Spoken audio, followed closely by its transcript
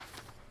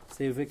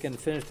See if we can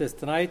finish this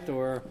tonight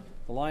or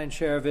the lion's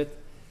share of it.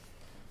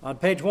 On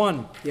page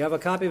 1, you have a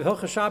copy of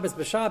Hilchos Shabbos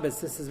B'Shabbos.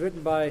 This is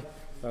written by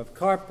Rav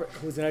Karp,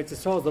 who's in Eretz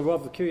Yisrael, the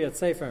Rav of Kiryat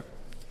Sefer.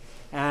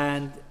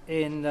 And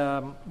in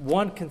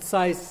one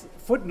concise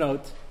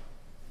footnote,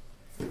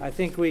 I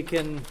think we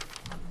can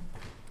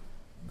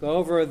go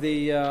over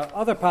the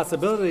other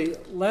possibility.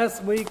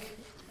 Last week,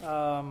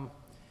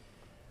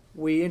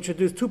 we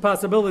introduced two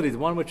possibilities,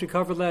 one which we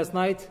covered last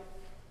night.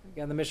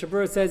 Again, the Mishnah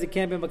Berurah says you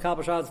can't be Makal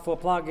B'Shabbos before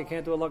Plag, you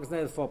can't do a Lakas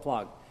Neder before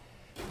Plag.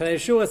 Pnei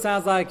Yeshua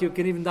sounds like you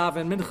can even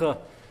daven Mincha,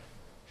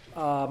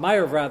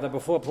 Ma'ariv rather,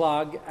 before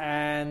Plag,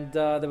 and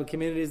there were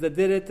communities that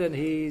did it, and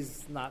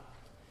he's not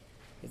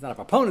a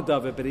proponent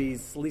of it, but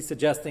he's at least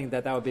suggesting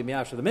that would be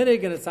Miyasha the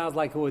Minig, and it sounds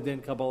like who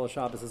did Kabbalah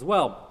Shabbos as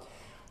well.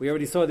 We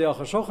already saw the Aruch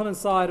HaShulchan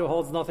inside, who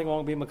holds nothing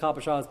wrong being Makal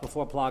B'Shabbos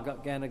before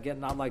Plag, again,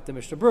 not like the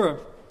Mishnah Berurah.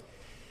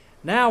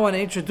 Now I want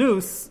to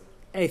introduce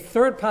a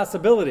third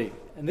possibility,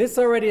 and this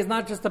already is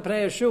not just the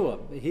Pnei Yeshua.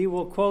 He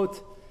will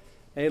quote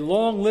a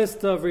long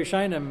list of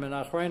Rishonim and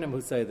Achronim who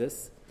say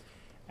this,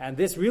 and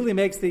this really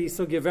makes the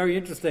sugya very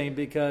interesting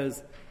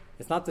because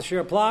it's not the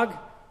Shir Plag,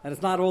 and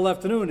it's not all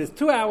afternoon, it's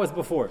 2 hours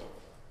before.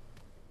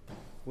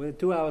 Where did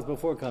 2 hours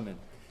before come in?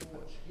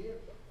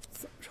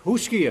 Who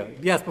Shkia?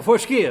 Yes, before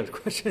Shkia. The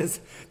question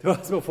is 2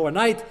 hours before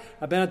night.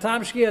 Ben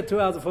Atam Shkia, 2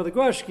 hours before the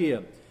Grosh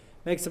Shkia.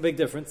 Makes a big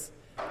difference.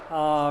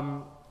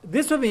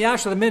 This would be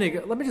Yasha the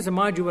Minig. Let me just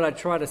remind you what I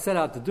try to set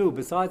out to do,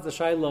 besides the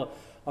Shaila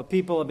of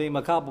people being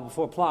makabel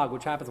before Plag,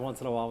 which happens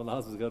once in a while when the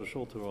husbands go to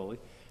shul too early.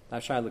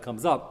 That Shaila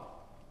comes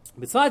up.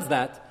 Besides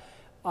that,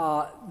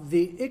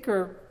 the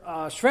Iker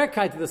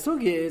Shrekheit to the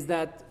Sugi is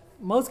that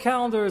most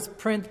calendars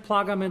print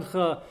Plag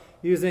HaMincha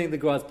using the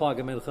Graz Plag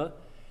HaMincha.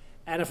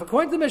 And if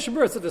according to the Mishnah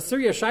Berurah, it's a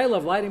Surya Shaila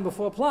of lighting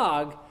before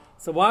Plag,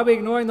 so why are we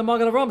ignoring the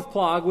Magen Avram's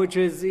Plag, which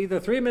is either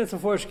 3 minutes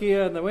before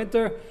Shkia in the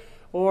winter,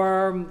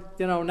 or,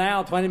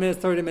 now 20 minutes,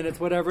 30 minutes,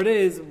 whatever it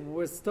is,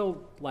 we're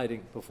still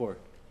lighting before.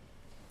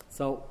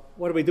 So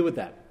what do we do with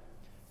that?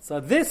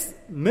 So this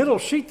middle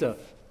shita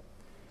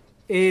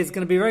is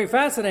going to be very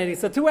fascinating.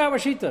 It's a 2-hour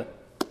shita.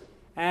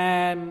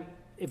 And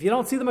if you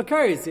don't see the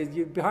Makaris,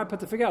 you'd be hard put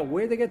to figure out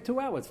where they get 2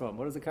 hours from.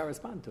 What does it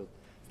correspond to?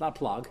 It's not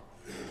Plag.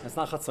 It's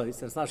not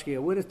Chatzos. It's not Shkia.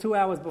 Where is 2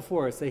 hours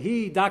before? So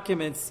he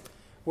documents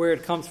where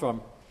it comes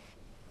from.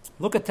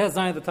 Look at Tez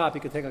Zayin at the top.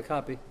 You can take a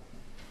copy.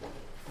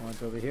 I want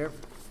it over here.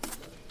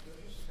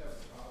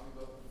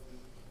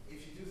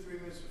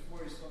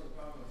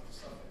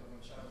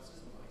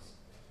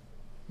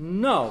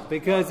 No,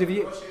 because if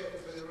you...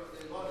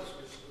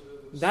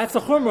 That's a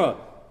chumrah.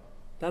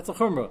 That's a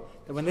chumrah.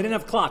 That when they didn't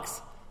have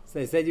clocks, so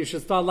they said you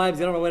should start lives,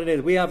 you don't know what it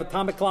is. We have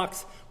atomic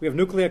clocks, we have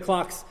nuclear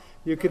clocks.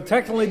 You can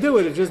technically do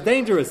it, it's just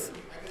dangerous.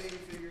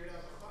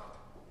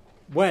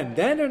 When?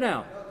 Then or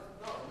now?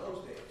 No,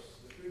 those days.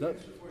 The 3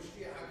 minutes before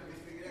Shkia, how can we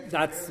figure it out?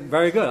 That's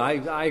very good.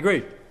 I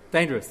agree.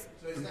 Dangerous.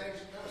 So is that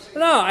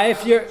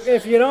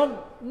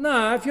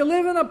No, if you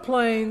live in the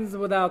plains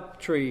without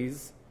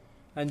trees,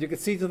 and you can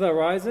see to the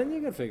horizon,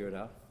 you can figure it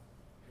out.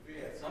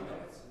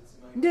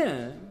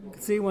 Yeah, you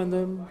can see when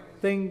the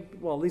thing,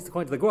 well, at least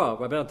according to the Grove,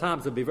 Rabbi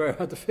Tom's would be very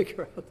hard to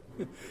figure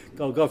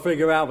out. go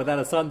figure out without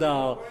a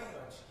sundial.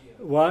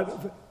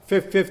 What?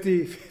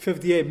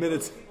 58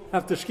 minutes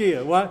after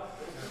Shkia. What?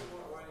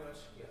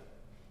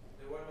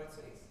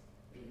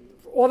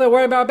 All they're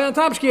worried about Ben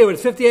Tom Shkia,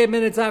 it's 58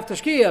 minutes after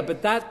Shkia,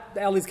 but that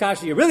Eli's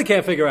Kashi you really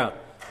can't figure out.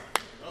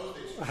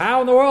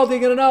 How in the world are you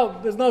going to know?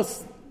 There's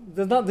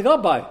nothing to go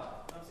by.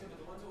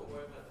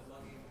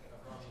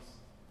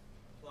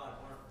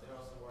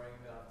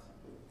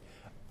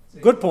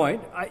 Good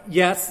point.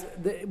 Yes.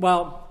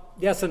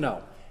 Yes and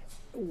no.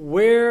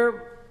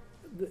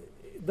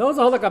 Those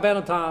Halakha Ben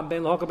Atam,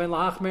 Ben Lahaka Ben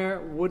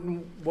Lahachmer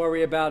wouldn't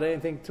worry about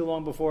anything too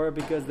long before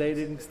because they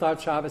didn't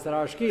start Shabbos at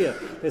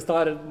Arshkia. They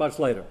started much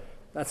later.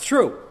 That's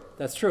true.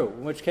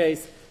 In which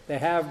case, they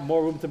have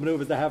more room to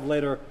maneuver they have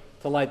later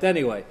to light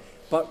anyway.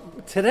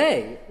 But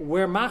today,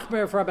 we're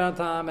Machmer for Ben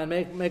Atam and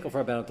Mekel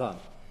for Ben Atam.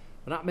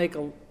 We're not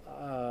Mekel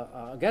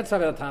against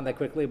Ben Atam that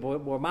quickly,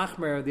 but we're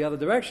Machmer the other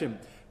direction.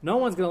 No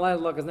one's going to light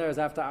Lakas Neros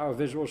after our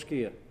visual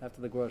Shkia,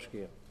 after the Grosh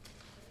Shkia.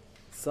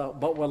 So,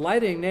 but we're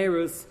lighting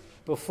Nerus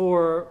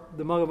before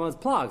the Magamon's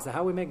Plag. So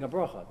how are we making a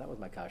bracha? That was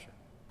my kasha.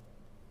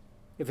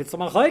 If it's a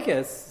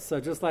machlekes, so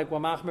just like we're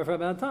Machmer for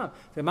Ben Atam,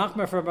 the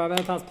Machmer for Ben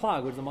Atam's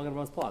Plag, which is the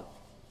Magamon's Plag.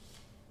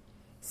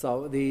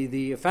 So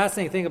the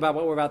fascinating thing about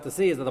what we're about to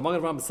see is that the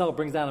Magen Avraham himself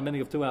brings down a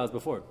meaning of 2 hours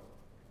before.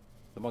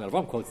 The Magen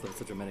Avraham quotes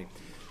such a meaning.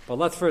 But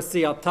let's first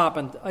see up top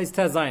and Eis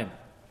Tez Zayin.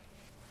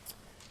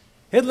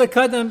 Hidle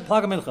Kadem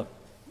Plag HaMincha.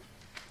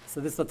 So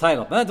this is the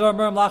title.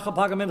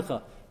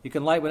 You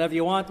can light whenever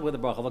you want with a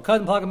bracha.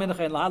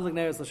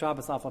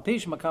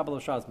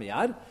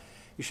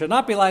 You should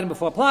not be lighting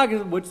before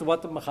Plag, which is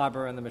what the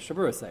Mechaber and the Mishnah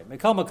Berurah say.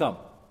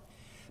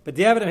 But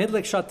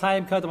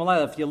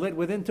if you lit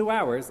within 2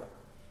 hours,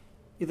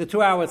 either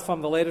 2 hours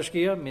from the later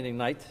Shkia, meaning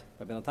night,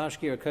 or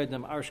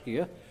Kedem Ar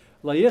Shkia,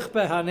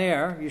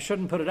 you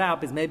shouldn't put it out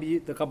because maybe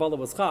the Kabbalah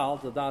was chal,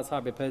 the Das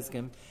Harbe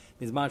Peskim,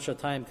 Mizman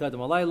Shatayim Kedem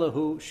Alayla,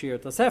 who Shir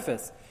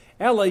Tosefes.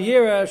 Ella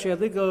Yira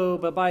She'adliku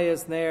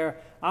Babayis Ner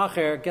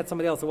Acher, get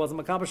somebody else who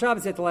wasn't Makabel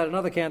Shabbos, you have to light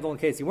another candle in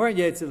case you weren't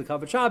Yetzi the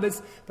Kavod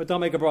Shabbos, but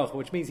don't make a bracha,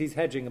 which means he's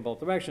hedging in both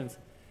directions.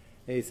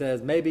 He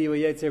says, maybe you were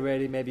Yetzi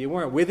already, maybe you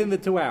weren't, within the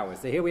 2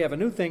 hours. So here we have a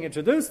new thing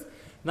introduced,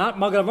 not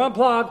Magen Avram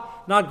plug,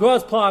 not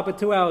Gross plug, but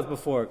 2 hours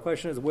before. The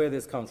question is where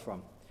this comes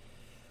from.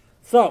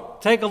 So,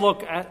 take a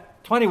look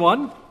at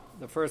 21,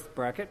 the first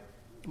bracket.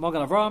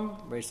 Magen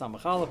Avram, Reish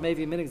Samachalef,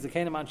 maybe Minig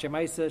Zakenim An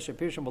Shemaisa,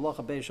 Shapirshim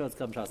Malacha Beishot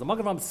Kam Shas. The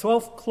Magen Avram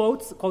 12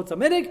 quotes a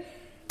Minig.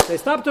 They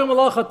stopped doing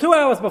Malacha 2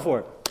 hours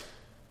before.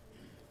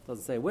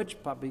 Doesn't say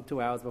which, probably 2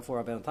 hours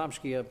before Rabbeinu Tam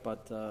Shkia,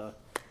 but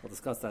we'll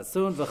discuss that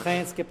soon.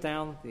 V'chein, skip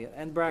down the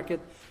end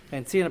bracket.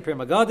 And Tzion Apir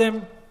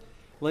Magadim.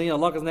 Linya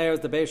Lakas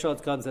Neres, the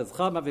Beishot Kam says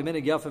Chab Mavi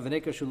Minig Yafa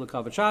V'Nika Shulu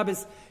Kavod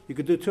Shabbos. You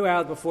could do 2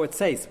 hours before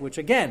Tzeis, which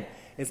again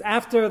is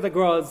after the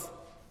Groz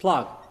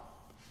plug.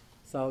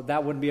 So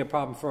that wouldn't be a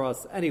problem for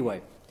us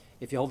anyway.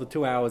 If you hold the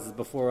 2 hours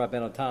before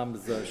Rabbeinu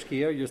Tam's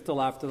Shkia, you're still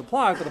after the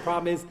plug, but the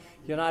problem is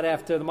you're not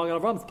after the Magen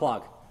Avram's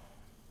plug.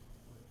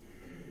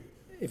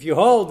 If you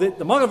hold it,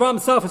 the Magen Avram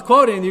himself is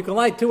quoting, you can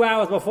light 2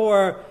 hours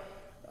before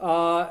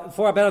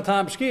Rabbeinu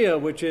Tam's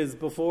Shkia, which is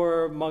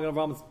before Magen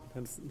Avram's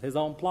his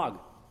own plug,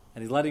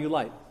 and he's letting you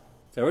light.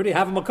 So you already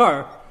have a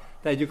makar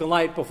that you can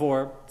light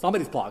before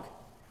somebody's plug,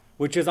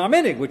 which is our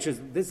minig,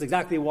 this is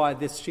exactly why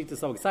this sheet is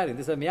so exciting.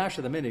 This is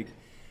Miyasha the minig.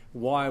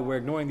 Why we're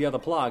ignoring the other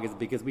plug is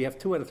because we have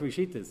 2 out of 3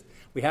 shitas.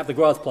 We have the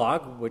gross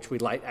plug, which we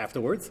light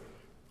afterwards,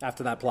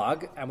 after that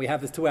plug, and we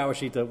have this 2 hour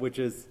shita, which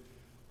is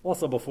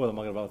also before the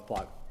Magen Avram's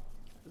plug.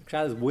 The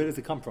question is, where does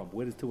it come from?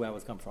 Where does 2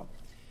 hours come from?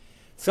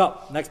 So,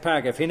 next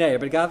paragraph. Hine,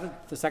 everybody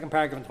got the second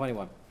paragraph in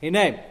 21.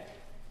 Hine.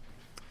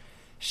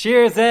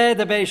 Shir zeh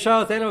de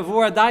beishot enu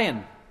v'vur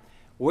dayan.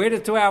 Where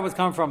did 2 hours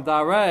come from?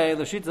 Darei,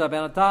 l'shita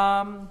Rabbeinu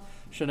Tam,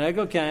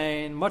 shenego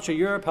kain, much of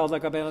Europe held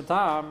like Rabbeinu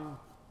Tam.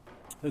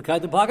 Who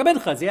cut the plug of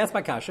minchas? He asked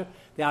by kasha,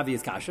 the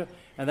obvious kasha,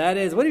 and that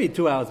is, what do you mean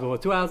 2 hours before?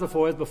 2 hours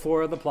before is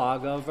before the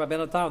plug of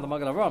Rabbeinu Tam, the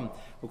Magen Avram,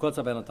 who quotes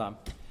Rabbeinu Tam.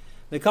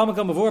 They come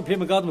before Pir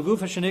Megadim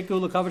Magufa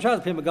Sheniku L'Kavod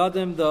Shabbos. Pir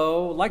Megadim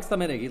though likes the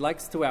minig. He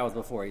likes 2 hours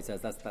before. He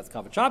says that's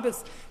Kavod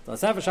Shabbos. The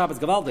Sefer Shabbos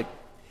Gavaldik.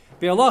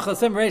 Bi'alacha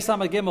Sim Reish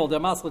Samad Gimel Der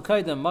Mas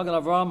L'Kodim Magen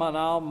Avram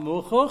Hanal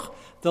Muchuch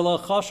De Lo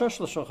Choshosh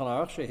L'Shulchan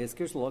Aruch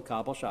Shehiskir Lo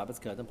Kabel Shabbos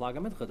Kodim Plag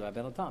HaMincha to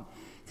Rabbeinu Tam.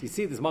 So you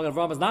see, this Magen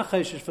Avram is not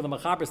choshish for the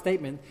Mechaber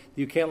statement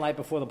that you can't light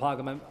before the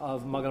Plag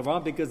of Magen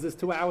Avram because this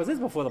 2 hours is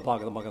before the Plag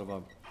of the Magen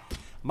Avram.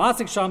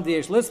 Masik Sham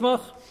Diesh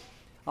Lismach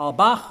Al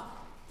Bach.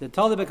 The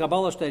Talib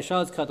Kabbalah Shtei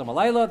Shaz Katam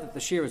Alayla, that the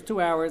shear is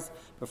 2 hours.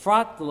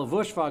 Befrat, the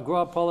Lavush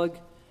V'Agra Polag,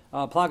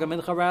 Plaga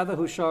Mincha rather,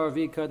 who Shar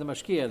V Kadam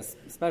Ashkia,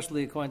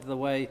 especially according to the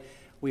way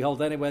we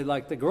hold anyway,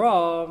 like the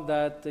Gra,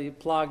 that the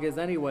Plag is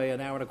anyway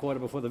an hour and a quarter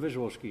before the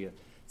visual Shkia.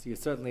 So you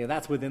certainly, and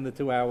that's within the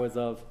 2 hours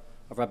of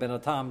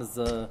Rabbeinu Tam's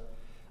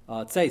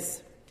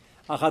Tzeis.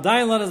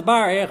 Achadayin Lanas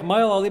Bar, Ech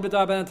Mail Alibet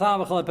Rabbeinu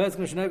Tam, V'Chalei Pesach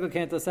Shnegel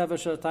Kenta Sefer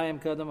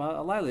Shatayim Kadam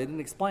Alayla. They didn't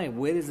explain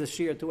where does the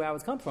shear 2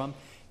 hours come from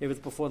if it's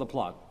before the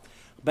Plag.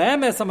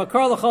 This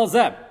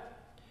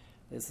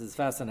is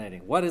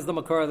fascinating. What is the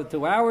makar of the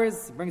 2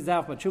 hours? It brings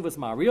down from Chuvas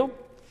Ma'aril,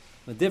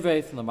 the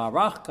Divrei from the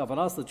Marach,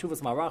 Kavanas, the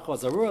Chuvas Marach,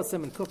 was Arura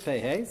Sim and Kuf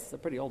Pei Heis. It's a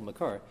pretty old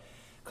makar.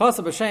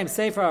 Kosa B'Shem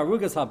Sefer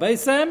Arugas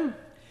HaBeisem,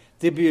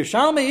 the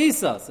Yerushalmi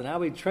Isa. So now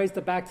we traced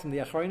it back from the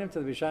Achronim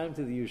to the Yerushalmi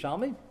to the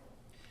Yerushalmi.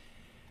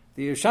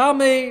 The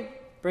Yerushalmi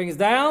brings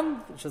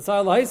down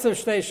Shasar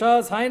Lahisav Shtei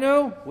Shaz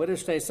Hainu. Where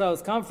does Shtei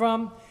Shaz come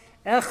from?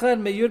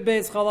 Echad Meyud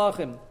Beis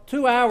Chalachim.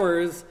 2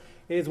 hours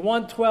is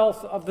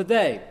 1/12 of the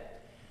day.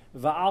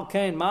 Va'al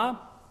kain ma,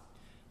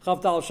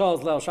 chavtal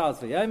shaz leil shaz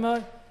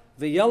v'yema,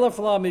 v'yelef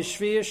la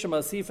mishviyah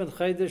shemasifin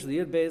chaydish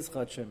liyid beis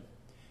chadshim.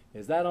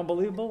 Is that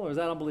unbelievable or is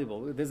that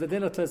unbelievable? There's a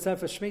din of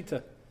Tosefes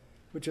Shemitah,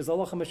 which is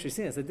halacha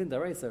mishrisin. It's a din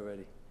d'oraisa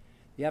already.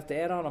 You have to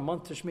add on a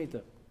month to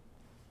Shemitah.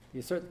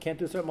 You can't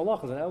do certain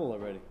malachas in Elul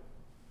already.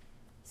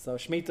 So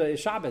Shemitah is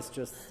Shabbos.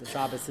 Just the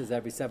Shabbos is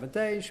every 7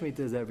 days. Shemitah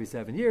is every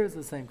 7 years.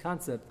 The same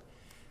concept.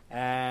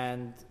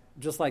 And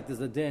just like there's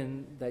a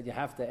din that you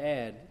have to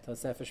add to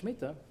Sefer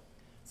Shemitah,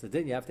 so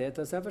then you have to add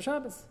to Sefer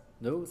Shabbos.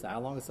 No, so how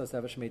long is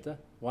Sefer Shemitah?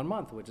 1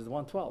 month, which is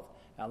 1/12.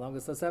 How long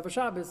is Sefer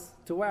Shabbos?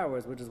 2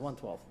 hours, which is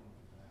 1/12.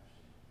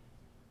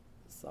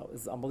 So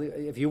it's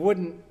unbelievable. If you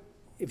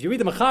read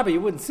the Mechaber, you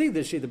wouldn't see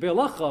this sheet. The Bir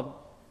Lacha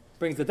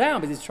brings it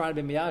down because he's trying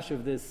to be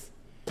miyashiv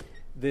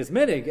this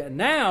minig. And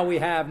now we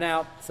have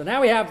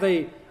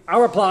the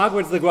hour plug,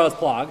 which is the gross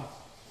plug.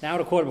 Now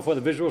and a quarter before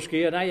the visual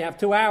shkia. Now you have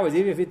 2 hours.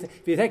 Even if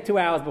you take 2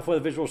 hours before the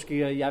visual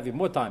shkia, you have even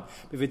more time.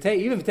 But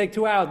even if you take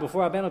 2 hours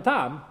before Rabbeinu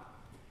Tam,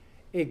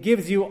 it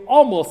gives you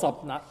almost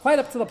up, not quite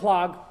up to the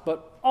plug,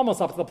 but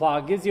almost up to the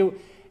plug.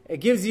 It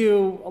gives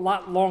you a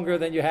lot longer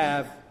than you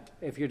have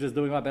if you're just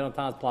doing Rabbeinu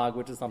Tam's plug,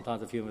 which is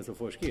sometimes a few minutes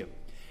before shkia.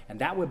 And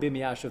that would be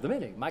miyash of the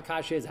minig. My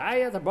kasha is,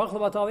 hi, the bracha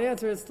l'batal. The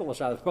answer is still a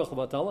shad of bracha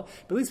l'batal.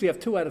 But at least we have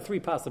 2 out of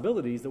 3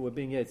 possibilities that we're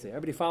being yetzer.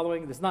 Everybody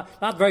following? This is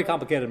not very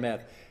complicated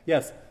math.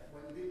 Yes.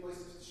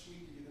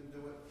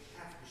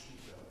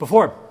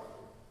 Before.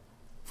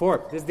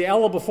 There's the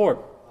L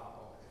before.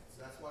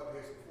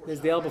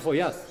 There's the L before,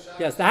 yes.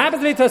 Yes, there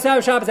happens to be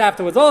Tosefes Shabbos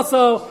afterwards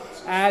also.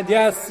 And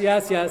yes.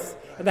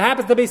 And there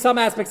happens to be some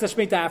aspects of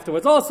Shemitah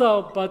afterwards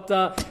also, but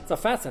it's a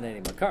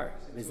fascinating makar.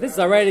 This is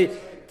already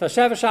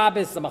Tashev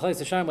Shabbos, the Machlokes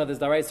Hashem, whether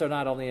it's Daraisa or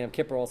not, only in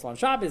Kippur also on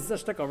Shabbos.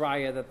 It's a shtickle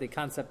raya that the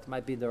concept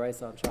might be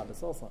Daraisa on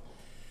Shabbos also.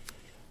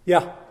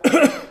 Yeah. Did the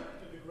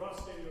Gra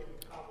say you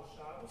Kabbalah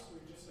Shabbos, or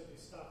you just said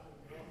they stopped in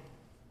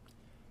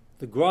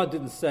the The Gra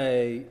didn't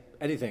say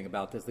anything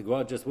about this. The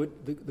Gra just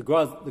would. The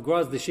Gra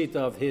is the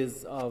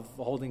shita of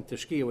holding to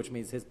Shkia, which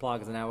means his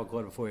plug is an hour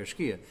quarter before your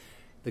Shkia.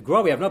 The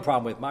Gra we have no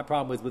problem with. My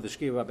problem is with the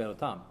Shkia of Rabbeinu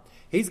Tam.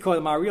 He's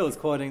quoting Mariel is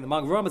quoting the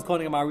Magrom is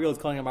quoting a Mariel is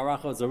quoting a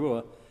Maracha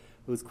Zarua,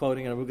 who's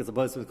quoting and Arukas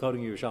Abbas is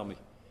quoting Yerushalmi.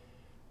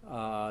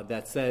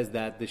 That says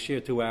that the sheer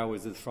 2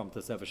 hours is from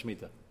Tosefah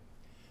Shemitah.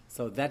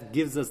 So that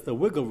gives us the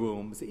wiggle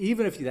room. So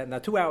even if you that now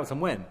 2 hours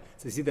from when?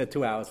 So you see that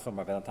 2 hours from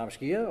Rabbeinu Tam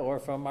Shkia or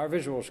from our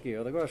visual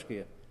Shkia or the Gra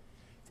Shkia.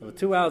 So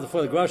 2 hours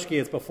before the Gra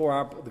Shkia is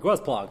before the Gra's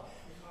plug.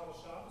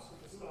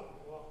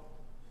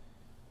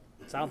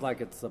 Sounds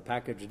like it's a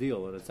package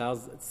deal. It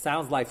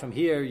sounds like from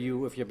here,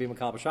 if you're being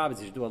Makal Shabbos,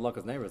 you should do a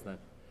Lakas Neiros then.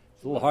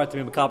 It's a little hard to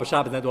be Makal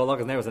Shabbos and then do a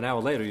Lakas Neiros an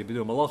hour later. You'd be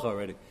doing Malacha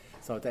already.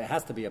 So it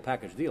has to be a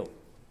package deal.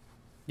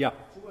 Yeah. 2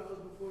 hours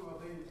before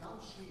Rabbeinu Tam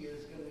Shkia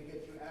is going to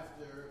get you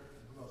after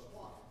the Gross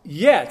Block.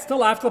 Yeah, it's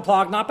still after the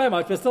plug, not by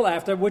much, but still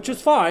after, which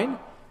is fine,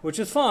 which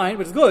is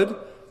good,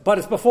 but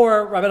it's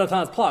before Rabbeinu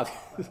Tam's plug.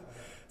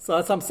 So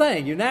that's what I'm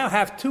saying. You now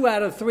have 2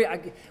 out of 3.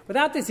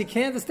 Without this, you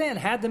can't understand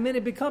how the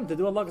minute become to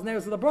do a Lakas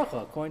Neiros of the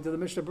Bracha, according to the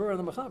Mishnah Berurah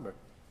and the Mechaber.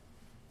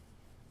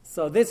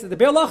 So the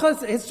Be'er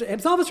Lacha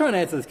himself is trying to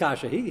answer this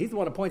kasha. He's the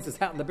one who points this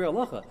out in the Be'er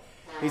Lacha.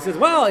 He says,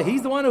 well,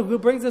 he's the one who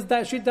brings us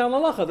that sheet down the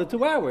Lacha, the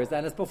 2 hours,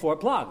 and it's before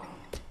plug.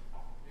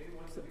 Maybe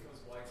once it becomes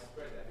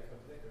widespread, that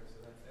becomes thicker, so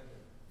that's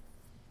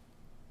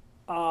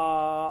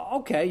ended.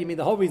 Okay, you mean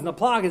the whole reason the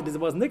plug is because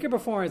it was Nicker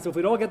before, and so if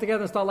we'd all get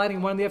together and start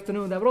lighting 1 in the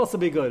afternoon, that would also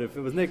be good if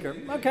it was Nicker.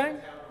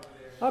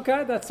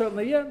 Okay, that's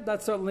certainly a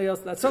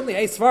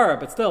svara,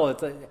 but still,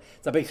 it's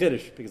a big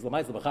chiddush because the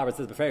Ma'aseh B'chaber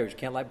says beferish you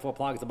can't light before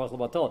plug. It's a bachal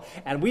batol,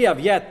 and we have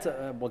yet.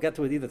 We'll get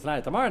to it either tonight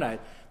or tomorrow night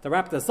to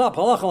wrap this up.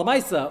 Halacha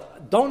l'maisa,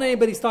 don't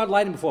anybody start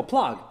lighting before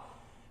plug.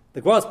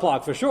 The gross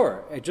plug for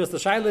sure. It's just the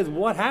shaila is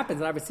what happens,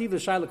 and I've received the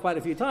shaila quite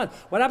a few times.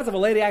 What happens if a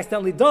lady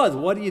accidentally does?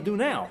 What do you do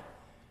now?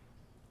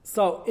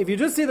 So if you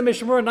just see the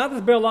Mishnah, not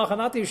the Be'er Lacha,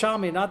 not the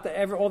Yushalmi, not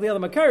all the other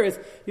Makaris,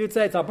 you'd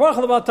say it's a bracha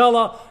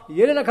levatala.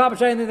 You didn't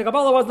accomplish anything. The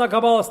Kabbalah wasn't a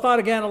Kabbalah. Start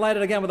again and light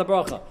it again with a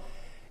bracha.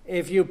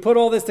 If you put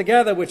all this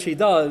together, which he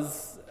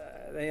does,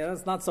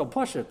 it's not so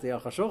pushit. The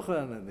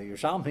Achashulchan and the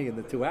Yushalmi and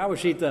the 2 hour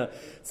shita.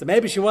 So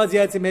maybe she was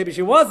Yetzi, maybe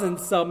she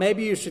wasn't. So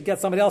maybe you should get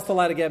somebody else to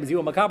light again because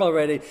you were Makabal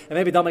already, and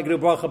maybe don't make a new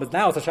bracha. But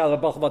now it's a shaila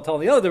bracha levatala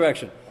in the other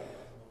direction.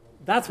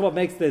 That's what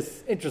makes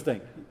this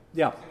interesting.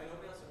 Yeah.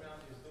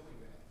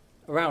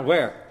 Around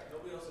where?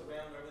 Nobody else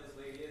around wherever this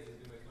lady is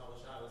doing Kabbalah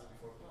Shabbos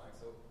before plug.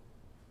 So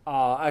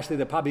Actually,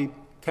 there are probably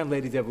 10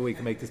 ladies every week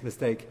who make this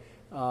mistake.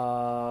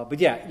 But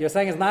yeah, you're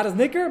saying it's not as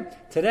nicker?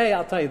 Today,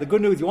 I'll tell you, the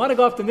good news, you want to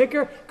go off to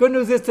nicker? Good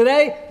news is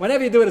today,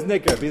 whenever you do it, it's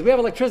nicker, because we have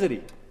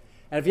electricity.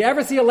 And if you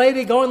ever see a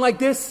lady going like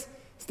this,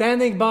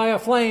 standing by a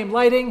flame,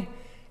 lighting,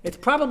 it's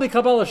probably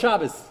Kabbalah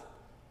Shabbos.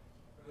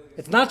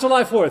 It's not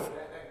July 4th.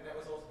 that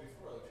was also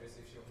before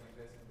electricity. She opened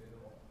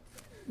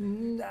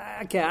like this.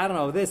 Okay, I don't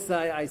know. This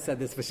I said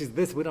this, but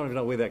this. We don't even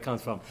know where that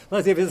comes from.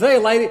 Let's see. If you say a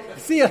lady,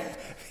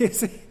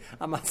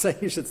 I'm not saying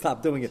you should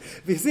stop doing it.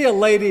 If you see a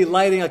lady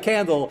lighting a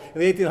candle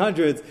in the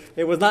 1800s,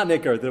 it was not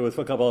Nicker. It was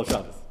for Kabbalah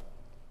Shabbos.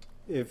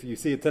 If you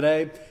see it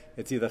today,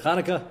 it's either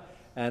Hanukkah,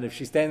 and if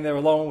she's standing there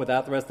alone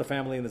without the rest of the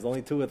family, and there's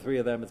only 2 or 3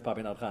 of them, it's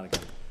probably not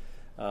Hanukkah.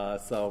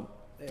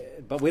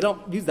 But we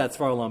don't use that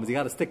svara because you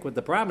got to stick with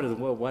the parameters.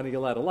 When are you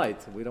allowed to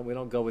light? We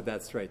don't go with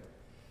that straight.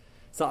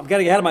 So I'm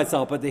getting ahead of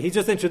myself, but he's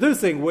just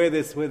introducing where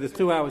this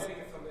 2 hours. Getting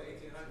it from the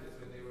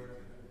 1800s when they were.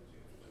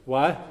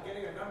 What? I'm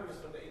getting our numbers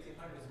from the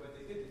 1800s when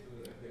they did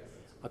do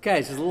it. Okay,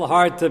 it's just a little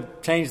hard to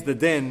change the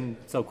din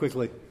so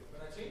quickly. We're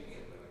not changing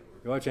it.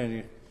 You are changing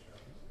it.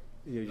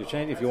 You're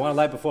changing if you want to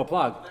light before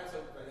plug. That's why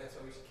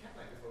we can't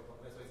light before plug.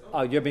 That's why it's not.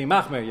 Oh, you're being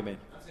machmer, you mean?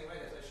 I'm saying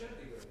right, that's why it shouldn't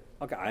be good.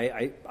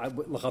 Okay,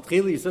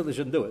 l'chatchila, you certainly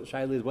shouldn't do it.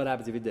 Shaila is what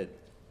happens if you did.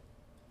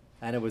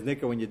 And it was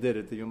nicker when you did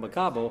it, the Yom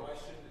Makabel. Why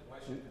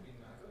shouldn't it be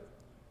not good?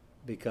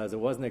 Because it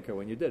was nicker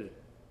when you did it.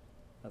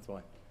 That's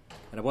why.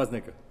 And it was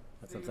nicker.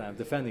 That's what I'm saying. I'm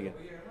defending it.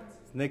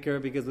 It's nicker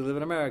because we live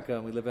in America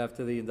and we live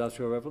after the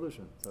Industrial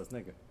Revolution. So it's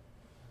nicker.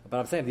 But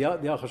I'm saying the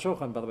Aruch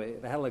HaShulchan, by the way,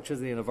 they had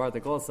electricity in the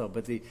Vardik also,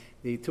 but the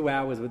 2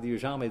 hours with the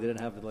Yerushalmi, they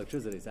didn't have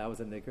electricity. So I was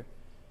a nicker.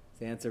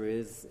 The answer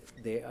is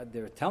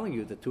they're telling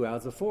you that 2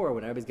 hours before,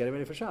 when everybody's getting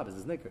ready for Shabbos,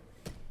 is nicker.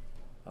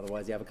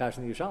 Otherwise, you have a kash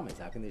in the Yerushalmi.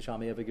 How can the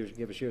Yerushalmi ever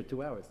give a shir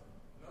 2 hours?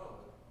 No.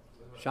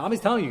 Shami's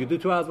telling you can do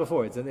 2 hours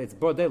before. It's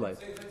broad daylight.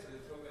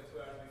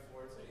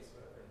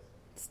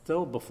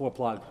 Still before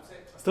plug.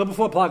 Still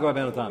before plug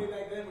Rabbeinu Tam.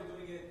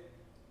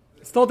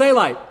 Still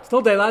daylight.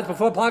 Still daylight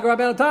before plug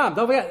Rabbeinu Tam.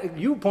 Don't forget,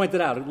 you pointed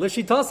out.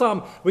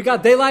 Lishitasam, we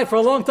got daylight for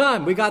a long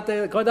time. We got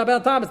the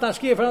Rabbeinu Tam. It's not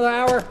shkia for another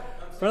hour,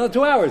 for another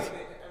 2 hours.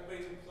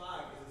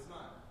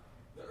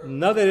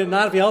 No, they did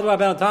not if you held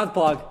Rabbeinu Tam's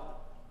plug.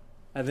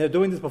 And they're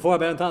doing this before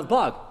Rabbeinu Tam's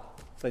plug.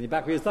 So you're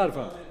back where you started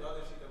from. The other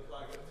shita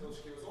plug until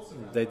Shkia was also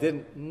They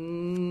didn't.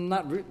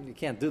 You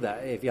can't do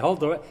that. If you hold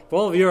the, if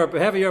all of Europe,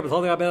 half of Europe is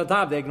holding up at the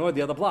top, they ignored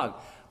the other plug.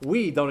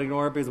 We don't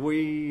ignore it because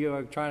we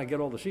are trying to get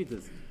all the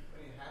shitas.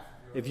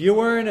 If you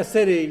were in a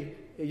city,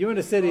 you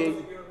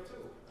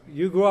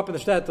grew up in the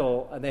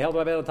shtetl, and they held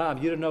Rabbeinu Tam,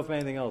 you didn't know from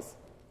anything else.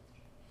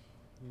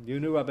 You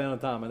knew Rabbeinu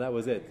Tam, and that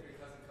was it.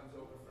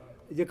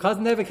 Your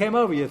cousin never came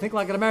over. You think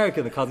like an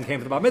American. The cousin came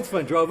to the bar mitzvah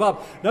and drove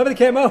up. Nobody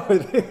came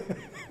over.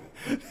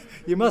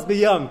 You must be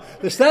young.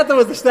 The shtetl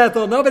was the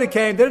shtetl. Nobody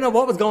came. Didn't know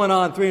what was going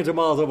on 300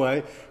 miles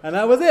away. And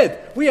that was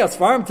it. We have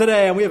Sfarm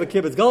today, and we have a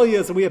kibbutz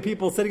Goliath, and we have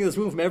people sitting in this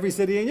room from every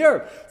city in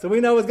Europe. So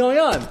we know what's going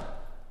on.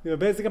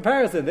 Basic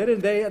comparison.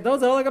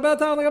 Those are like about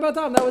time.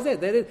 That was it.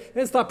 They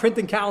didn't start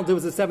printing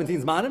calendars with the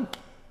 17th manim.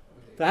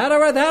 They had a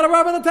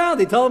rub in the town.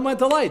 They told them when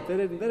to light. They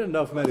didn't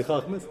know from any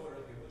chachmas.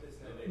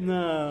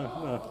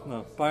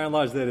 No. By and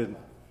large, they didn't.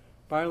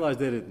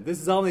 This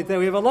is only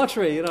we have a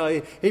luxury.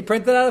 He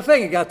printed out a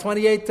thing. He got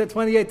 28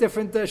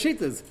 different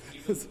sheetas.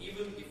 Even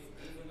if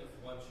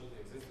one shoot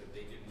existed, they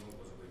didn't know it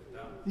was written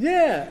down.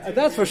 Yeah,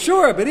 that's for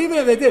sure. But even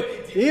if they did,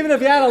 even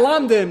if you had a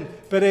lamdim,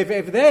 but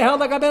if they held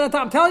like a ben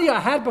I'm telling you, I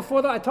had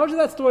before. I told you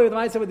that story with the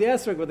Maisa with the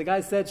Esrog, where the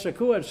guy said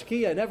Shakua and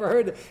Shkia. I never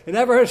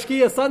heard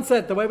Shkia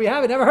sunset the way we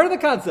have it. Never heard of the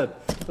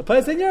concept. The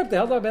place in Europe, they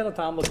held like ben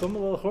atam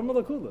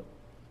l'kum.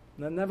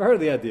 Never heard of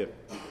the idea.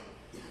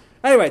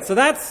 Anyway, so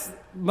that's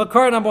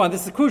Makar number one.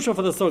 This is crucial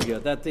for the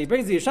sugya that he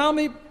brings the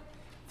Yishalmi.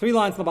 3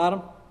 lines on the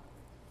bottom.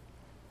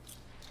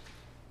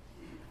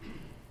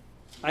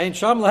 Ayin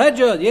Sham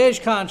Lahedja Yesh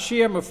Kan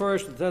Shir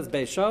Mefurish. It says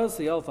Beis Shos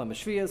Yolfa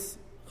Meshvias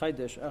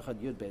Chaydish Echad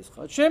Yud Beis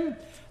Chodshim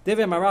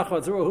Divei Marach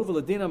Vazuru Huva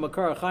Ladina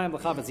Makar Chaim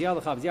L'Chavetz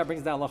Yad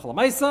brings down Lachal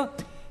Maisa.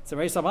 So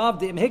Reish Samav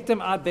Dim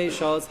Hiktim Ad Beis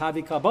Shos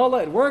Havi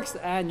Kabbalah. It works,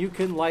 and you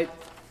can light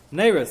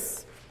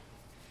Neiris.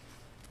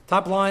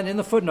 Top line in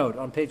the footnote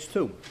on page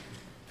 2.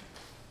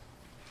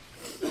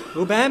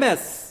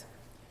 Ubames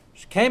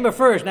came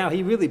first. Now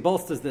he really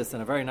bolsters this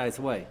in a very nice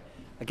way.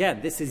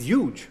 Again, this is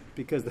huge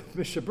because the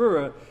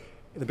Mishabura,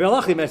 the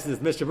Belachi mentions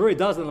this. Mishabura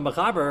does in the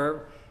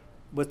Mechaber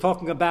was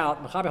talking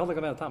about Mechaber held like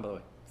a Tam, by the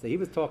way. So he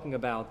was talking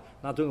about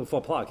not doing a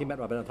full plug. He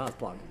meant Rabbeinu Tam's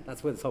plug.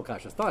 That's where this whole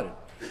kasha started.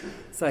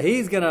 So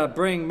he's going to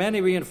bring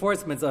many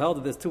reinforcements held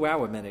to this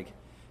 2-hour minig.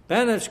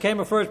 Benish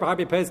came first.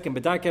 B'Harbi Peskin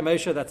B'Darkei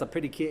Moshe. That's a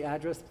pretty key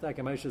address. B'Darkei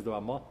Moshe is the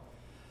Ramah.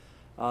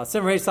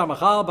 Sim Reish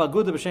Samachal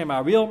B'Aguda B'Shem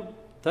Ariel.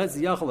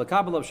 Taisi Yachal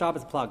L'Kabel of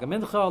Shabbos Plug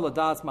Mincha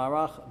L'Das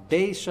Marach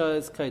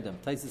Beishas Kedem.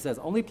 Taisi says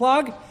only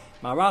plug.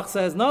 Marach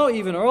says no,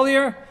 even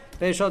earlier.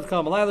 Beishas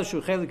Kal Malayla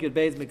Shu Chelik Yud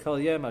Beis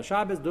Mikol Yem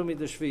HaShabbos Dumi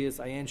D'Shviyas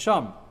Ayin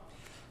Sham.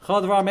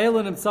 Chad Var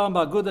Melun Imtzam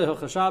B'Aguda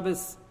Hilcha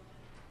Shabbos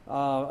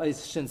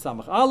Shin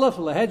Samach Aleph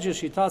L'Hedja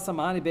Shitasa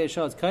Mahani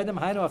Beishas Kedem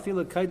Hainu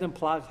Afilu Kedem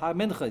Plug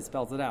HaMincha. He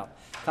spells it out.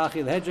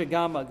 Kachi L'Hedja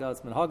Gam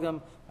Agas Min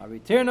Hagam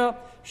Aritirna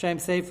Shem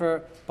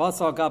Sefer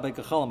Basar Gabe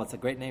Kachalam. That's a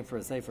great name for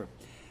a sefer,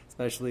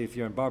 especially if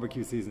you're in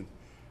barbecue season.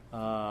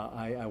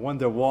 I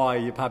wonder why.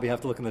 You probably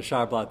have to look in the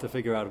Sharblat to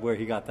figure out where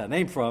he got that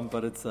name from,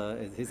 but he's a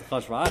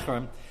Chashva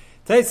Acharim.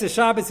 Teis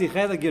Shabbos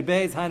Yichelik Yud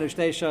Beis Hainu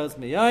Shtei Shos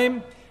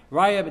Miyayim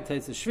Raya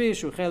B'Teis Shvi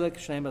Shu Chelik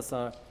Shnei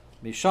Basar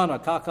Mishana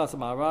Kakas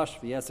Marash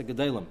V'Yesa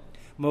Gedalim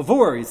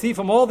Mavur. You see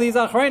from all these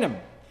Achreinim.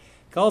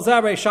 Kol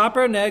Zarei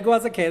Shaper Nego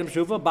as a Kedem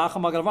Shuva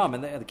Bacham Magadavam.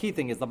 And the key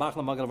thing is the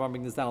Bacham Magadavam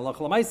bring this down.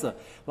 Lachal Maisa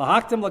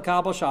Lahaktim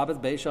Lakabel Shabbos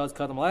Beishas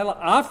Kadam Laila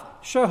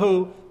Af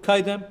Shahu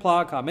Kedem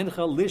Plag HaMincha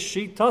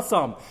Lishi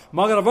Tasam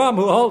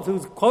Magadavam,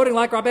 who's quoting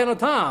like Rabbeinu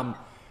Tam,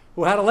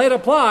 who had a later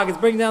plug, is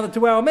bringing down the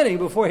 2-hour minute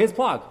before his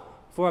plug,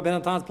 before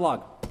Rabbeinu Tam's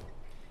plug,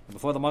 and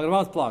before the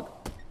Magadavam's plug.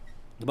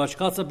 The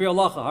Bashkatsa Bir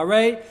Lacha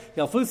Hare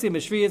Yalfusi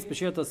Mishviyas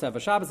B'Shir Tosef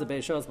Shabbos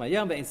Beishas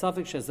Mayam Ve'in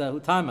Safik Shezehu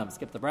Tamam.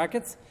 Skip the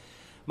brackets.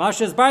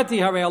 Mashes Barti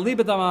Hare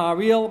Alibadam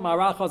Ariel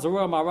Marach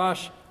Azurah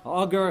Marash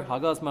Agar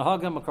Hagas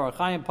Mahagam Makar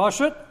Chaim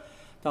Pashut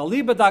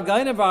Taliba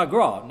Dagaina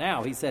Vagra.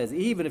 Now he says,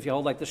 even if you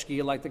hold like the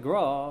Shkia, like the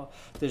Gra,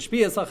 the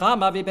Shpia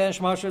Sacham Avi Ben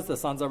Shmashers, the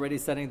sun's already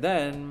setting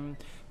then.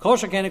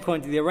 Kosher can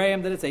according to the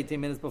Arayim that it's 18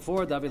 minutes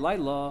before David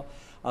Laila.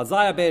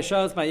 Azaya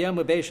Beishaz Mayam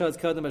with Beishaz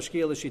Kodem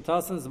Ashkia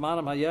Lishitasan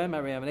Zmanam Hayam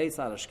Arayim Neis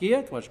Ad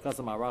Ashkia Kmosh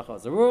Kasam Marach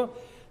Azurah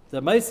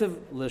the Mesiv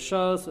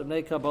Lishos of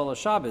Nei Kabbalah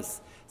Shabbos.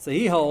 So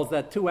he holds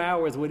that 2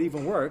 hours would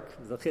even work.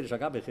 The Chiddush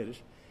Agabe Chiddush,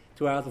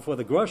 2 hours before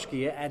the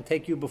Groshkia, and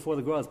take you before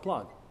the Gro's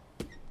plug.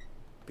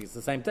 Because it's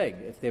the same thing.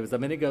 If there was a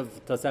minig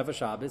of Tosefah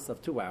Shabbos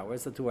of 2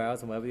 hours, so 2 hours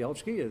and whatever the whole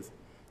Shkia is.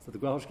 So the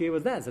Grosh Shkia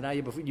was then. So now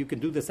you can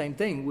do the same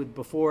thing with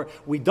before.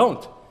 We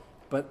don't,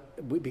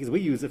 because we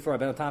use it for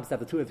Rabbeinu Tam to have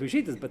the 2 or 3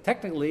 sheetas. But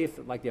technically, if,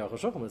 like the Aruch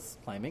HaShulchan was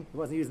claiming, he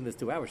wasn't using this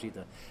 2-hour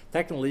sheeta.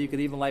 Technically, you could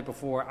even light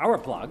before our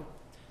plug.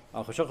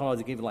 Aruch HaShulchan was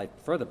you can even light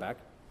further back.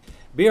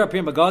 Bir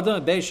Pir Magadah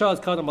and Beishah is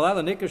Kadam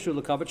Malala Nicker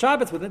Shul covered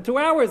Shabbos within 2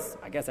 hours.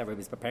 I guess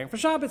everybody's preparing for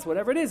Shabbos,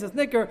 whatever it is, it's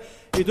Nicker.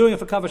 You're doing it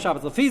for cover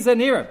Shabbos. Lefiza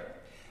Nira.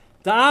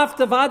 Da'af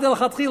Tavadil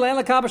Chatchila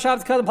and Lakaba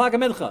Shabbos Kadam Plaga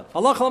Mincha.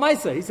 Allah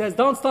Chalamaisa. He says,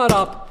 don't start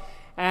up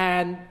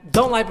and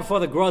don't light before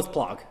the Gro's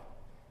plug,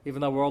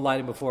 even though we're all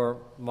lighting before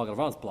Magad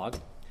Avram's plug.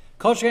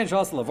 Kol Shein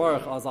Shas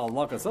Lavarach Az Al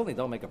Laka. Certainly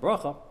don't make a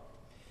bracha.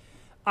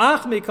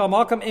 Ach mikol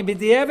makom in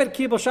b'diavad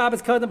kibul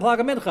Shabbos kodem plag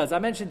mincha. As I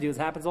mentioned to you, this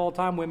happens all the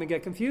time. Women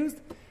get confused.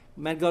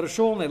 Men go to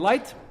shul and they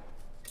light,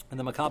 and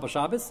the makabel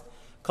Shabbos.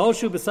 Kol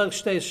shu b'sach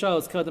shtei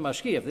shows kodem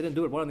ashki. If they didn't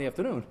do it 1 in the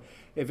afternoon,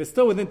 if it's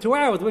still within 2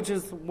 hours, which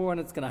is when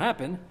it's going to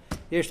happen,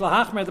 yesh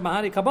lahachmer the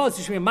mahani kabbalah.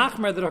 She should be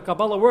machmer that her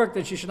kabbalah worked,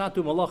 and she should not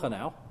do malacha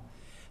now.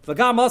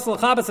 V'gam masal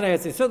Shabbos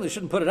and he certainly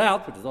shouldn't put it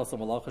out, which is also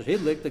malacha.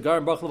 Hidlik the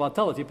garim brachla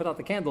vatal. If you put out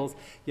the candles,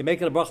 you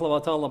make it a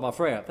brachla vatal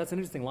l'mafreya. That's an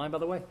interesting line, by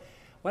the way.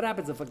 What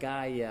happens if a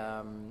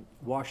guy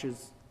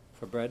washes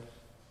for bread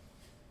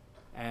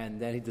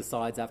and then he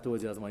decides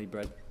afterwards he doesn't want to eat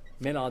bread?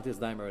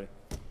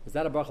 Is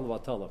that a bracha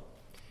l'vatala?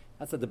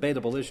 That's a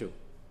debatable issue.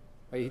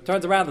 Right? He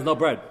turns around, there's no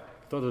bread.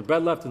 So there's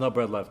bread left, there's no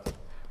bread left.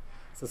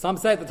 So some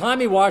say at the time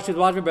he washed his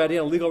washing bread, he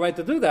had a legal right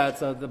to do that,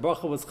 so the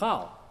bracha was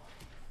chal.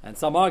 And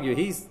some argue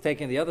he's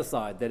taking the other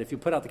side, that if you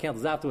put out the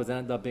candles afterwards, it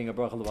ends up being a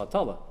bracha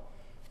l'vatala.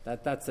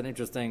 That's an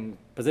interesting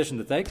position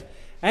to take.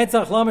 You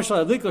certainly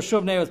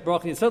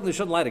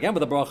shouldn't light again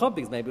with a bracha,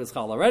 because maybe it was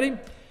chal already.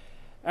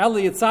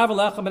 You can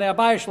find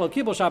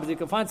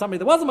somebody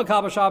that wasn't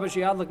makabel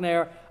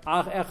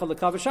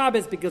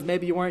Shabbos, because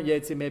maybe you weren't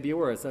yetzi, maybe you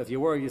were. So if you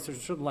were, you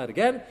shouldn't light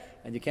again,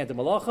 and you can't do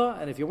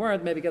malacha. And if you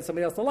weren't, maybe get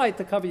somebody else to light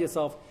to cover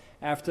yourself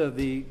after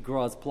the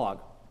graz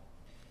plug.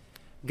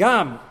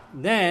 Gam,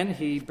 then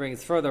he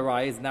brings further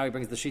rise. Now he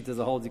brings the shita as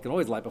a whole. You can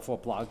always light before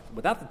plug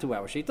without the 2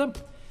 hour shita.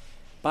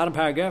 Bottom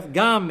paragraph.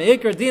 Gam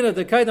ikar dina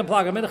the kaidim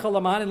plug mincha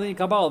lamani lini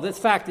kabbalah. This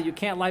fact that you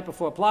can't light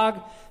before plug.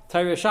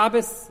 Torah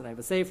Shabbos, and I have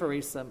a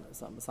sefer some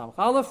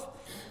chalif,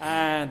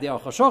 and the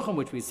Aruch HaShulchan,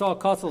 which we saw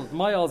kosel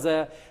mayal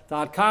zeh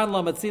that kan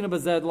la matzina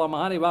bezed la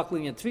mahani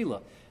waklin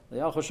yatfila. The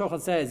Aruch HaShulchan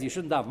says you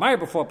shouldn't have Meir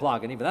before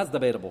plug, and even that's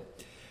debatable.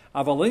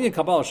 Avalin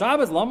kabbalah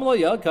Shabbos lam lo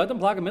yad kaidim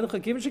plug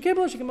mincha kivin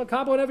shekibla. She can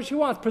makabel whatever she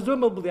wants,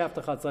 presumably after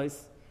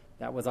chatzos.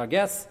 That was our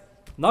guess.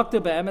 Nokta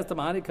be'emes the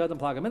mahani kaidim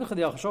plug mincha.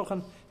 The Aruch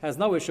HaShulchan has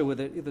no issue with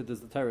it. Either does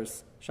the Torah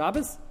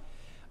Shabbos.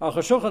 Aruch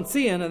HaShulchan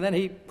Tzion, and then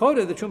he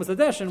quoted the Trumas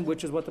Hadeshin,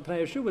 which is what the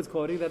Pnei Yeshuva was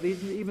quoting, that he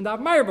even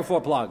have Meir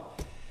before plug.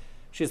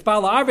 She's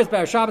Pala Arvis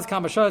Be'er Shabbos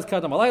Kamashos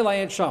Kadam Alayla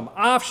Ain't Sham.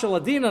 Af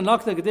Shaladina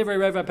Nokta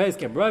Gedivrei Rav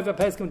Peskim. Rav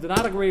Peskim did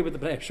not agree with the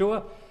Pnei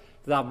Yeshuva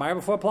to have Meir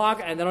before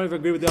plug, and they don't even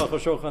agree with the Aruch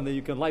HaShulchan that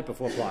you can light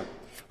before plug.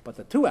 But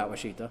the 2 hour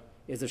shita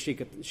is a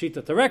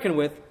shita to reckon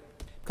with.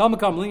 Kam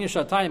Linya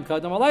Shatayim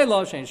Kadam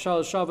Alayla Shein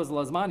Shavas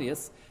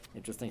Lazmanias.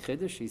 Interesting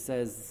chiddush. He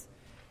says,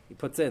 he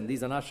puts in,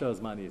 these are not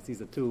Shavas these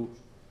are 2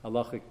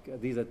 halachic,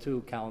 these are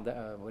 2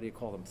 calendar, what do you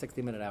call them,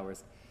 60-minute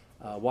hours.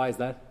 Why is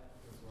that?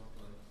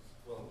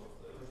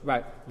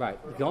 Right.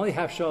 You can only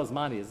have Shos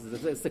Manias.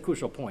 It's the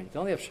crucial point. You can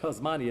only have Shos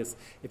Manias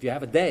if you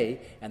have a day,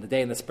 and the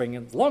day in the spring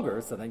is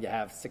longer, so then you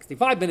have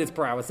 65 minutes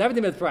per hour,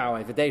 70 minutes per hour.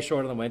 If a day is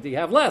shorter than winter, you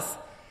have less.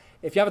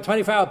 If you have a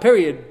 24-hour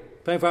period,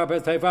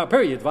 24-hour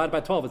period, divided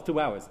by 12, it's 2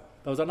 hours.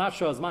 Those are not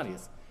Shos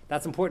Manias.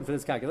 That's important for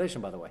this calculation,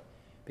 by the way.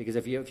 Because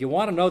if you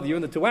want to know that you're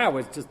in the 2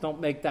 hours, just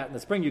don't make that in the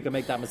spring, you can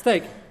make that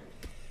mistake.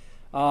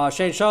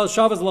 Shein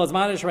Shabbos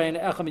Lozmanish Rein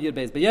Echem Yud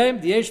Beis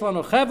B'Yom. Diesh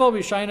Lanu Chevel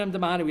Rishayim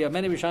Demani. We have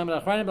many Rishayim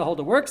Achranim that hold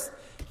the works.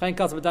 Chein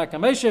Kasav Darkei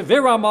Moshe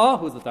Virama.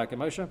 Who's the Darkei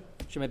Moshe?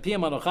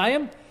 Shemepiyam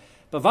Anochayim.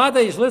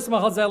 Bavada Yish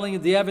Lisma Hazeling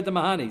Diavad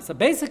Demahani. So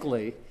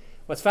basically,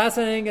 what's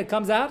fascinating, it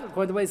comes out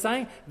according to what he's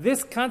saying.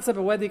 This concept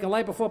of whether you can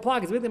light before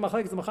plug is really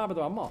Machlekes the Mechaber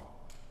the Ramah.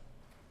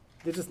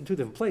 They're just in 2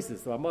 different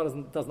places. The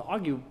Ramah doesn't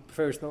argue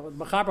first. The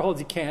Mechaber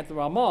holds you can't. The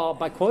Ramah,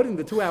 by quoting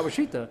the 2 hour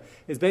shita,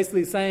 is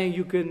basically saying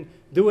you can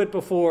do it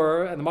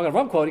before, and the Magen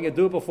Avraham quoting it,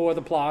 do it before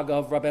the plug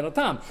of Rabbeinu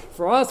Tam.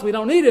 For us, we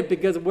don't need it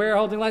because we're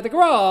holding like the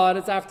Gra, and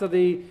it's after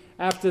the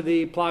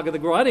plug of the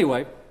Gra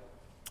anyway.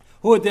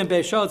 Who then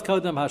Beishos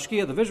Kodem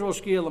Hashkia, the visual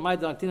Shkia, Lamai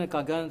Daktina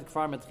Kagan,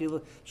 Kfar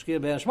Metchila, Shkia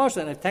Ben Shmosha.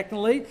 And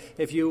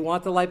if you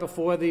want to light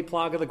before the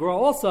plug of the Gra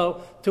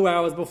also, 2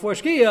 hours before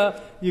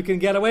Shkia, you can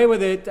get away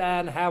with it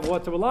and have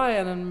what to rely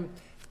on and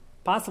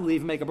possibly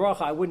even make a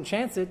bracha. I wouldn't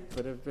chance it,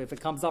 but if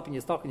it comes up and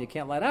you're stuck and you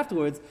can't light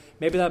afterwards,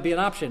 maybe that'd be an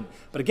option.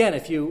 But again,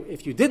 if you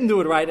didn't do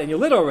it right and you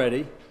lit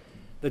already,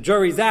 the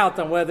jury's out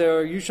on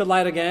whether you should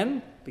light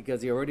again,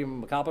 because you're already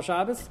Makabel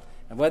Shabbos,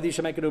 and whether you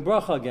should make a new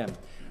bracha again.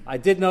 I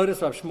did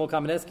notice Rav Shmuel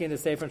Kamenetsky in the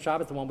Sefer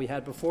Shabbos, the one we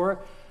had before,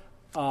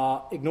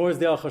 ignores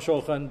the Aruch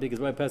HaShulchan because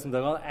we're person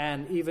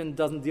and even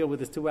doesn't deal with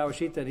this 2 hour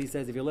sheet that he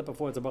says if you lit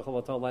before it's a bracha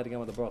l'tol, light again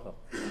with a bracha,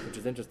 which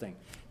is interesting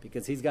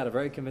because he's got a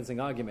very convincing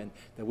argument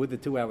that with the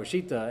 2 hour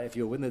shita, if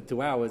you're within the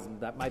 2 hours,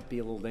 that might be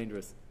a little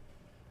dangerous.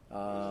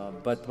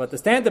 But the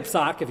stand-up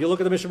psak, if you look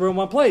at the Mishnah in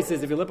one place,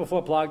 is if you lit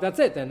before plug, that's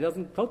it. Then he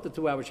doesn't quote the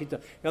 2 hour shita.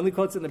 He only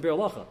quotes it in the Bir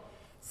Halacha.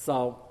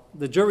 So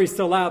the jury's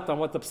still out on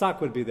what the psak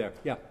would be there.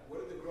 Yeah.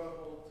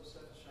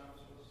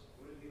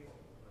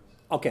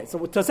 Okay, so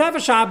Tosefah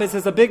Shabbos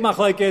is a big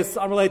machlekes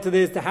unrelated to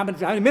this. How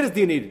many minutes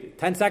do you need?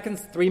 10 seconds?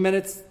 3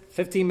 minutes?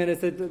 15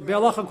 minutes? The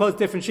Halacha quotes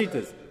different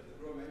shitas.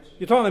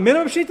 You're talking the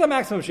minimum shita or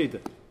maximum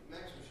shita? Maximum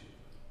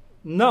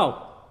shita.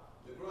 No.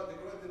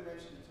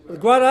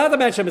 The other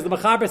mention is the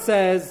Mechaber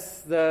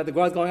says the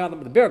Gra is going on,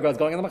 the Bir Gra is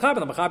going on the Mechaber.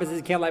 The Mechaber says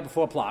you can't light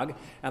before plug.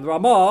 And the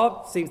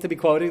Ramah seems to be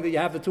quoting that you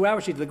have the 2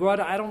 hour shita. The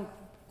Gra, I don't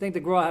think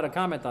the Gra had a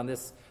comment on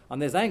this on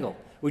this angle.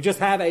 We just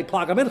have a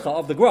Plaga Mincha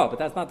of the Gra, but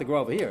that's not the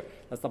Gra over here.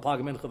 That's the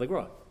Plaga Mincha of the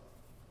Gra.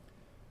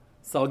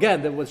 So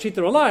again, with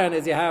Shita Reliant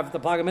is you have the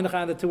Plaga Mincha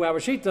and the 2-hour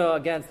Shita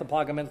against the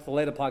Plaga Mincha, the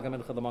later Plaga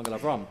Mincha, the Magen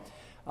Avram.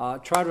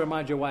 Try to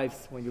remind your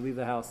wife when you leave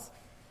the house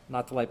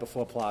not to light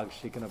before Plag.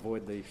 She can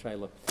avoid the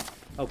Shaila.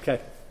 Okay.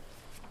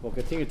 We'll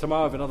continue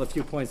tomorrow with another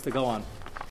few points to go on.